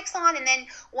DIY projects on. And then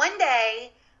one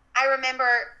day, I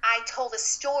remember I told a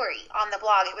story on the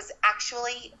blog. It was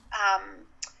actually,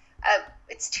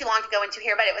 it's too long to go into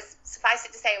here, but it was, suffice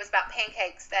it to say, it was about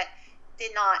pancakes that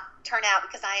did not turn out,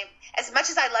 because as much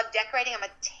as I love decorating, I'm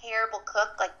a terrible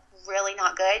cook, like really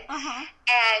not good.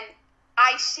 And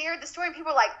I shared the story, and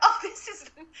people were like, "Oh, this is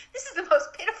the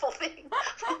most pitiful thing in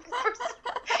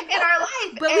our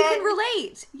life." But we can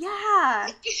relate, yeah.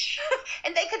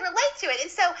 And they could relate to it, and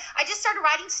so I just started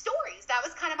writing stories. That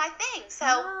was kind of my thing. So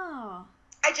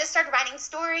I just started writing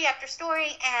story after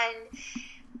story, and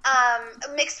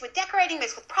mixed with decorating,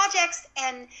 mixed with projects,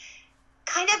 and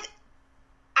kind of,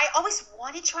 I always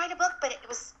wanted to write a book, but it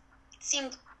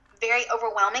seemed very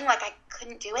overwhelming, like I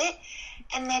couldn't do it.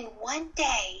 And then one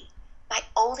day, my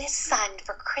oldest son,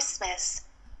 for Christmas,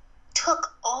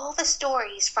 took all the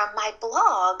stories from my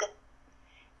blog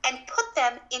and put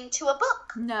them into a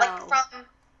book. No. Like from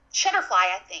Shutterfly,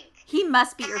 I think. He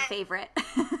must be your favorite.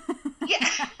 Yeah,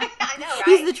 I know, right?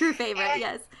 He's the true favorite,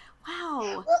 yes.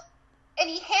 Wow. Well, and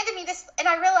he handed me this, and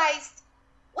I realized,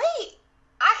 wait,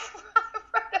 I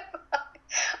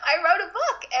wrote a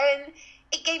book, and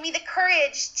it gave me the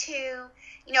courage to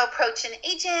approach an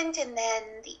agent, and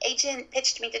then the agent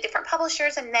pitched me to different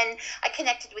publishers, and then I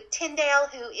connected with Tyndale,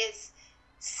 who is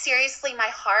seriously my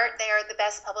heart. They are the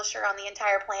best publisher on the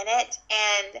entire planet.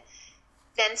 And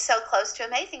then So Close to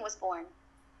Amazing was born.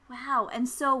 Wow. And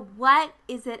so what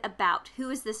is it about? Who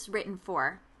is this written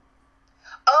for?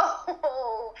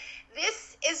 Oh,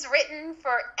 this is written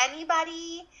for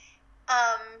anybody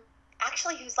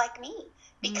actually who's like me,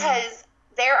 because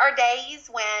there are days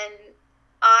when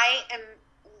I am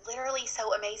literally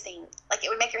so amazing, like it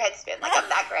would make your head spin, like I'm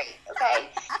that great, okay?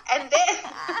 And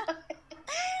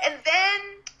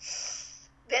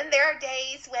then there are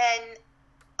days when,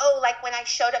 like when I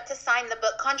showed up to sign the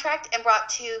book contract and brought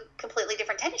 2 completely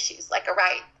different tennis shoes, like a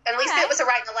right, at least it was a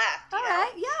right and a left, you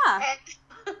know? Yeah. And,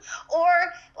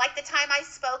 or like the time I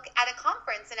spoke at a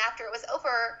conference, and after it was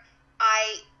over,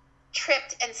 I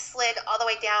tripped and slid all the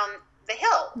way down the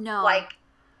hill. No. Like,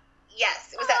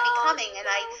 yes, it was at Becoming, and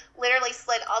I literally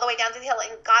slid all the way down to the hill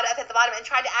and got up at the bottom and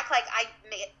tried to act like I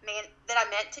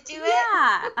meant to do it.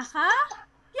 Yeah,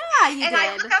 yeah, you and did.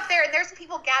 I look up there, and there's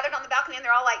people gathered on the balcony, and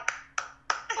they're all like,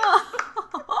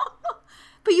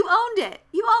 But you owned it.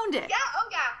 You owned it. Yeah,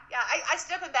 yeah. I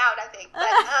stood up and bowed, I think.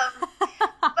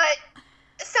 But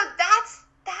so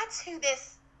that's who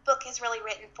this book is really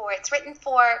written for. It's written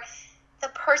for the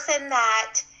person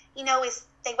that,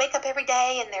 they wake up every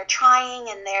day and they're trying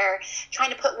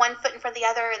to put one foot in front of the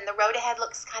other, and the road ahead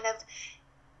looks kind of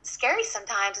scary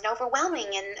sometimes and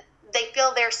overwhelming, and they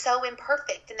feel they're so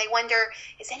imperfect, and they wonder,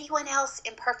 is anyone else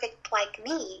imperfect like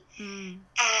me?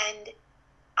 And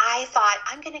I thought,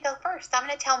 I'm going to go first. I'm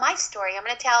going to tell my story. I'm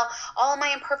going to tell all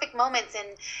my imperfect moments,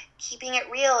 and keeping it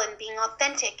real and being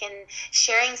authentic, and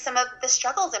sharing some of the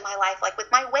struggles in my life, like with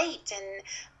my weight, and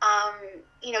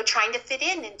trying to fit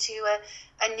into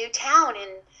a new town,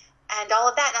 and all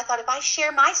of that. And I thought, if I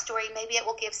share my story, maybe it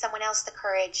will give someone else the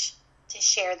courage to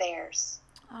share theirs.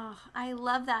 Oh, I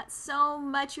love that so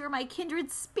much. You're my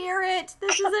kindred spirit.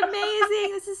 This is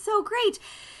amazing. This is so great.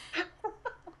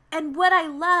 And what I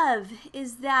love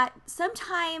is that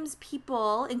sometimes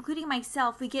people, including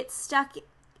myself, we get stuck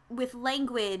with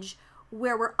language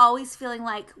where we're always feeling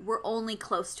like we're only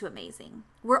close to amazing.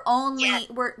 But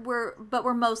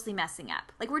we're mostly messing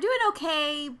up. Like, we're doing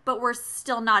okay, but we're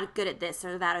still not good at this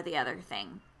or that or the other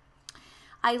thing.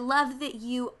 I love that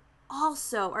you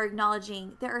also are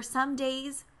acknowledging there are some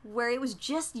days where it was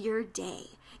just your day.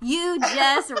 You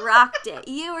just rocked it.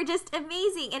 You were just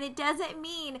amazing. And it doesn't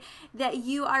mean that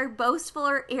you are boastful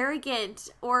or arrogant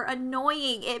or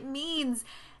annoying. It means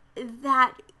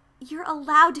that you're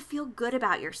allowed to feel good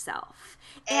about yourself.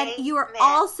 And you are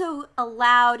also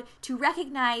allowed to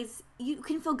recognize you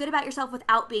can feel good about yourself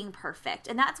without being perfect.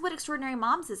 And that's what Extraordinary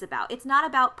Moms is about. It's not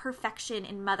about perfection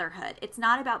in motherhood. It's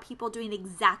not about people doing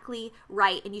exactly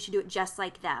right and you should do it just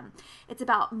like them. It's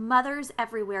about mothers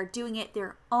everywhere doing it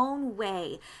their own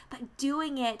way, but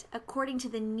doing it according to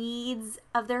the needs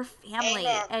of their family.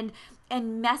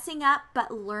 And messing up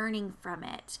but learning from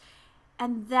it.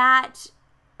 And that,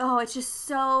 it's just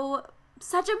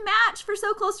such a match for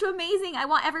So Close to Amazing. I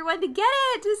want everyone to get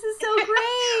it. This is so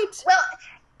great. Well,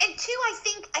 and two, I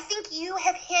think you've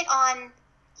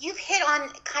hit on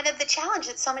kind of the challenge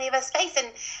that so many of us face. And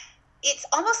it's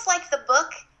almost like the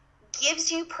book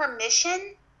gives you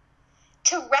permission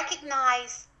to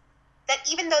recognize that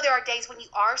even though there are days when you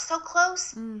are so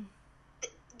close,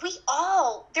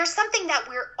 there's something that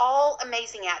we're all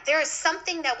amazing at. There is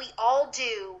something that we all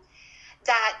do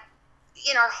that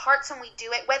in our hearts when we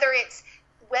do it, whether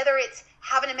it's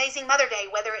have an amazing Mother Day,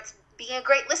 whether it's being a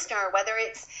great listener, whether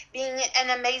it's being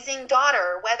an amazing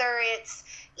daughter, whether it's,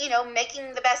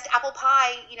 making the best apple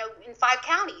pie, in 5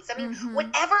 counties. I mean,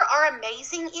 whatever our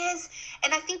amazing is.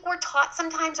 And I think we're taught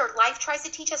sometimes, or life tries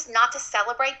to teach us not to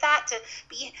celebrate that, to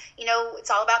be, it's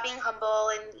all about being humble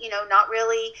and, not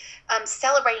really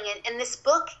celebrating it. And this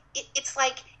book, it's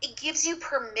like, it gives you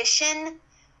permission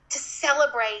to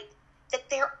celebrate that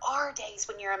there are days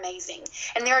when you're amazing.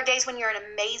 And there are days when you're an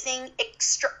amazing,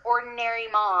 extraordinary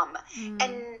mom.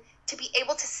 And to be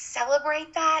able to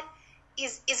celebrate that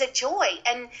is a joy.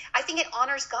 And I think it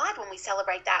honors God when we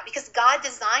celebrate that, because God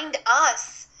designed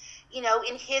us,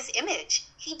 in his image.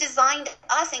 He designed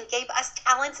us and gave us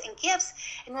talents and gifts.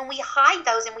 And when we hide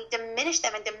those and we diminish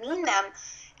them and demean them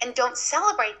and don't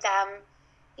celebrate them,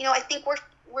 I think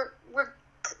we're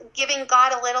giving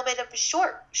God a little bit of a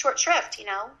short shrift,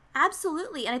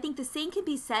 Absolutely. And I think the same can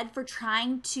be said for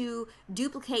trying to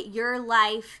duplicate your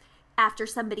life after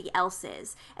somebody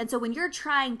else's. And so when you're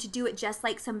trying to do it just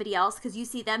like somebody else, because you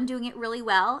see them doing it really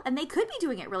well, and they could be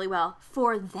doing it really well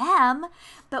for them,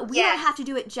 but we don't have to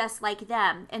do it just like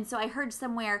them. And so I heard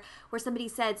somewhere where somebody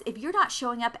says, if you're not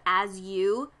showing up as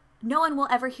you, no one will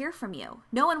ever hear from you.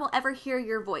 No one will ever hear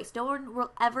your voice. No one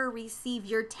will ever receive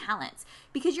your talents,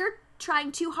 because you're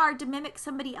trying too hard to mimic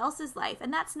somebody else's life,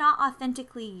 and that's not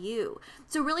authentically you.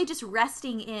 So really just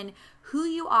resting in who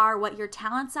you are, what your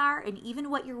talents are, and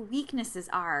even what your weaknesses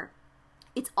are.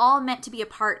 It's all meant to be a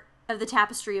part of the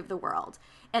tapestry of the world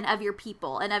and of your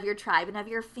people and of your tribe and of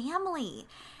your family.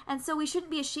 And so we shouldn't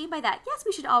be ashamed by that. Yes,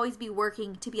 we should always be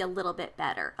working to be a little bit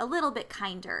better, a little bit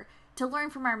kinder, to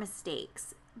learn from our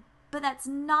mistakes. But that's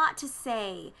not to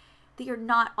say that you're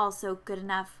not also good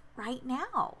enough right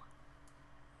now.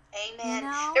 Amen.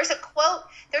 There's a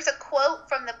quote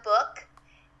from the book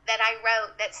that I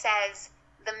wrote that says,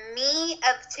 the me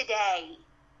of today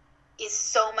is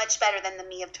so much better than the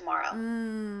me of tomorrow.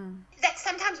 That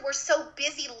sometimes we're so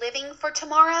busy living for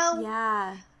tomorrow.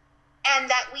 Yeah. And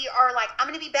that we are like, I'm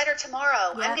going to be better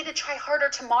tomorrow. Yeah. I'm going to try harder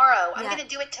tomorrow. I'm going to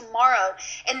do it tomorrow.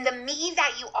 And the me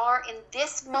that you are in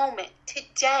this moment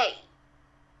today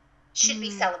should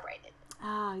be celebrated.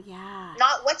 Oh, yeah.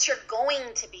 Not what you're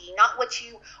going to be, not what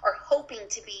you are hoping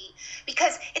to be.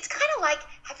 Because it's kind of like,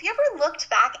 have you ever looked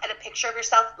back at a picture of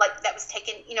yourself like that was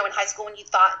taken, in high school, when you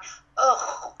thought,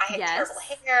 oh, I had terrible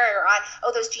hair,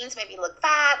 or those jeans made me look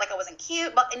fat, like I wasn't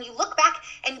cute. And you look back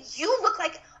and you look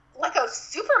like a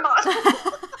supermodel.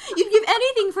 You'd give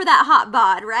anything for that hot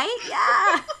bod, right?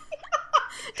 Yeah.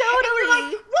 Totally.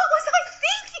 And you're like, what was I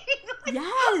thinking?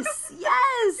 Yes.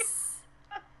 Yes.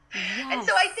 And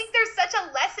so I think there's such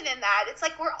a lesson in that. It's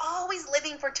like we're always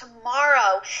living for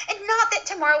tomorrow. And not that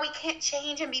tomorrow we can't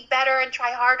change and be better and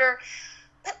try harder,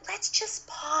 but let's just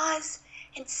pause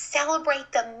and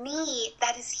celebrate the me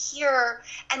that is here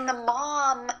and the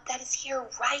mom that is here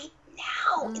right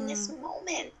now in this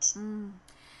moment.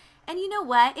 And you know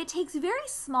what? It takes very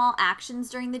small actions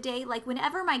during the day. Like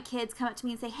whenever my kids come up to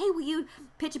me and say, hey, will you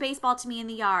pitch a baseball to me in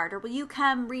the yard? Or will you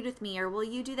come read with me? Or will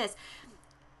you do this?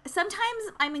 Sometimes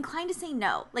I'm inclined to say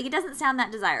no. Like, it doesn't sound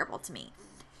that desirable to me.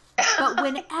 But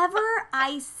whenever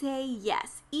I say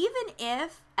yes, even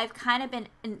if I've kind of been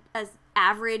an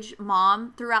average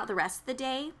mom throughout the rest of the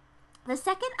day, the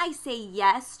second I say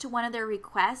yes to one of their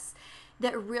requests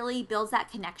that really builds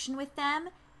that connection with them,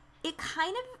 it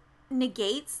kind of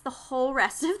negates the whole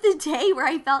rest of the day where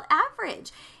I felt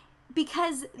average.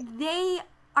 Because they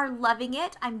are loving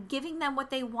it. I'm giving them what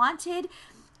they wanted.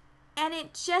 And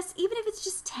it just, even if it's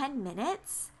just 10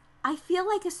 minutes, I feel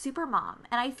like a super mom.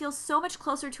 And I feel so much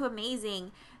closer to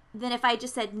amazing than if I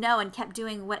just said no and kept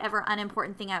doing whatever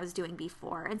unimportant thing I was doing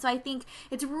before. And so I think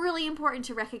it's really important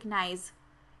to recognize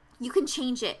you can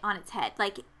change it on its head,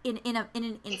 like in an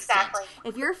instant. Exactly.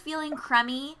 If you're feeling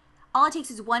crummy, all it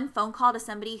takes is one phone call to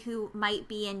somebody who might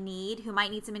be in need, who might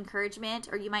need some encouragement,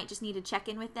 or you might just need to check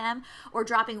in with them, or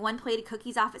dropping one plate of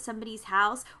cookies off at somebody's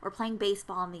house, or playing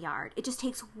baseball in the yard. It just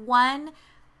takes one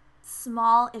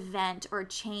small event or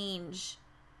change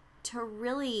to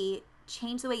really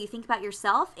change the way you think about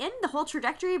yourself and the whole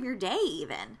trajectory of your day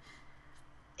even.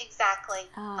 Exactly.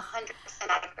 100% I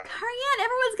agree. Karianne,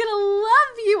 everyone's going to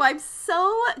love you. I'm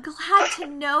so glad to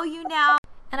know you now.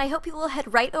 And I hope people will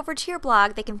head right over to your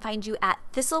blog. They can find you at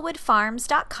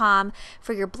thistlewoodfarms.com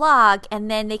for your blog, and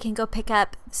then they can go pick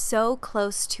up So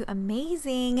Close to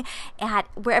Amazing at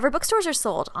wherever bookstores are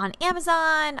sold, on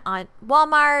Amazon, on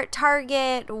Walmart,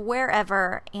 Target,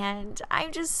 wherever. And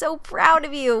I'm just so proud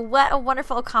of you. What a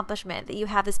wonderful accomplishment that you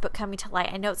have this book coming to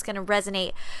light. I know it's going to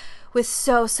resonate with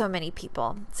so many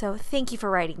people. So thank you for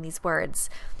writing these words.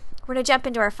 We're going to jump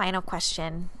into our final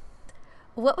question.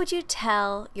 What would you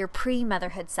tell your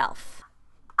pre-motherhood self?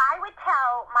 I would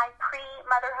tell my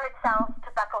pre-motherhood self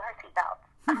to buckle her seatbelt.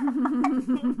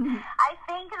 I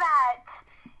think that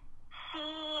she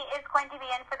is going to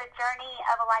be in for the journey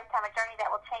of a lifetime, a journey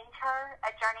that will change her,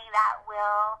 a journey that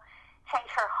will change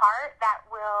her heart, that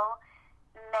will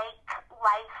make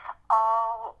life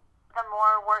all the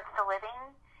more worth the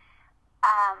living.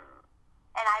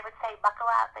 And I would say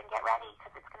buckle up and get ready,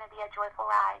 because it's going to be a joyful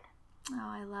ride.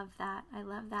 Oh, I love that. I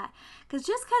love that. Because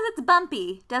just because it's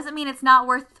bumpy doesn't mean it's not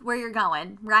worth where you're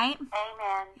going, right?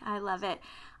 Amen. I love it.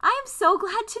 I am so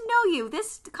glad to know you.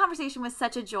 This conversation was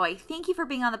such a joy. Thank you for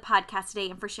being on the podcast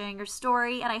today and for sharing your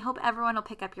story. And I hope everyone will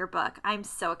pick up your book. I'm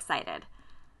so excited.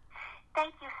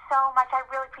 Thank you so much. I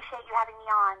really appreciate you having me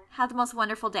on. Have the most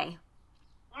wonderful day.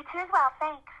 You too as well.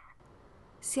 Thanks.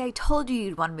 See, I told you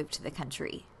you'd want to move to the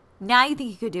country. Now you think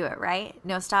you could do it, right?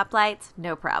 No stoplights,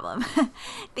 no problem.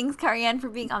 Thanks, Karianne, for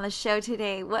being on the show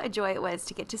today. What a joy it was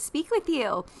to get to speak with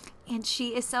you. And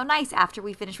she is so nice. After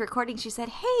we finished recording, she said,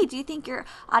 hey, do you think your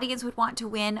audience would want to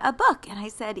win a book? And I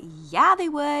said, yeah, they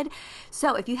would.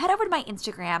 So if you head over to my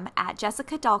Instagram at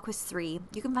Jessica Dahlquist3,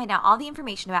 you can find out all the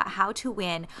information about how to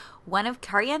win one of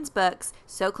Karianne's books,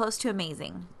 So Close to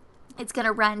Amazing. It's going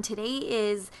to run, today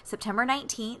is September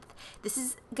 19th. This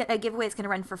is a giveaway. It's going to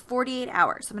run for 48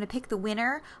 hours. So I'm going to pick the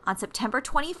winner on September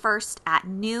 21st at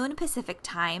noon Pacific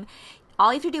time.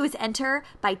 All you have to do is enter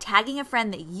by tagging a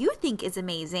friend that you think is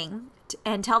amazing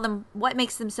and tell them what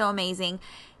makes them so amazing.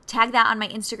 Tag that on my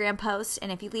Instagram post.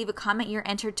 And if you leave a comment, you're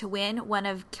entered to win one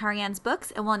of Karianne's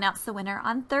books, and we'll announce the winner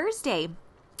on Thursday.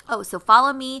 Oh, so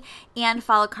follow me and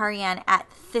follow Karianne at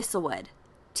Thistlewood.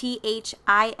 Thistle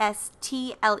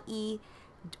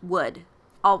Wood,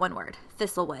 all one word,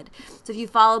 Thistlewood. So if you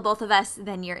follow both of us,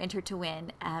 then you're entered to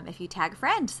win if you tag a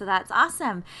friend. So that's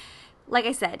awesome. Like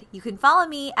I said, you can follow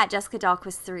me at Jessica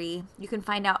Dahlquist3. You can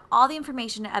find out all the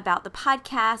information about the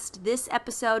podcast, this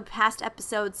episode, past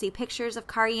episodes, see pictures of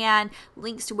Karianne,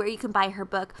 links to where you can buy her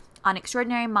book on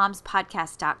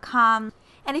extraordinarymomspodcast.com.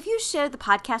 And if you shared the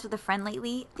podcast with a friend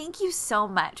lately, thank you so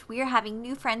much. We are having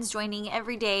new friends joining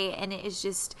every day, and it is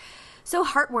just so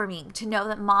heartwarming to know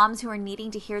that moms who are needing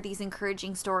to hear these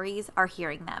encouraging stories are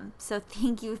hearing them. So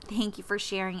thank you for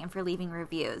sharing and for leaving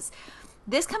reviews.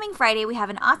 This coming Friday, we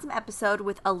have an awesome episode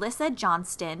with Alyssa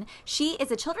Johnston. She is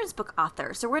a children's book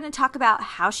author, so we're going to talk about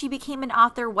how she became an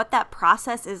author, what that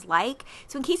process is like.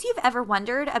 So in case you've ever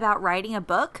wondered about writing a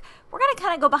book, we're going to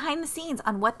kind of go behind the scenes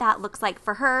on what that looks like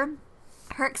for her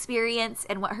experience,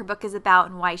 and what her book is about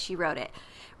and why she wrote it.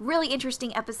 Really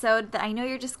interesting episode that I know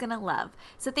you're just going to love.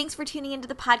 So thanks for tuning into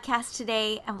the podcast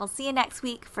today, and we'll see you next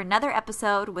week for another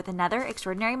episode with another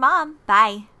extraordinary mom.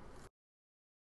 Bye.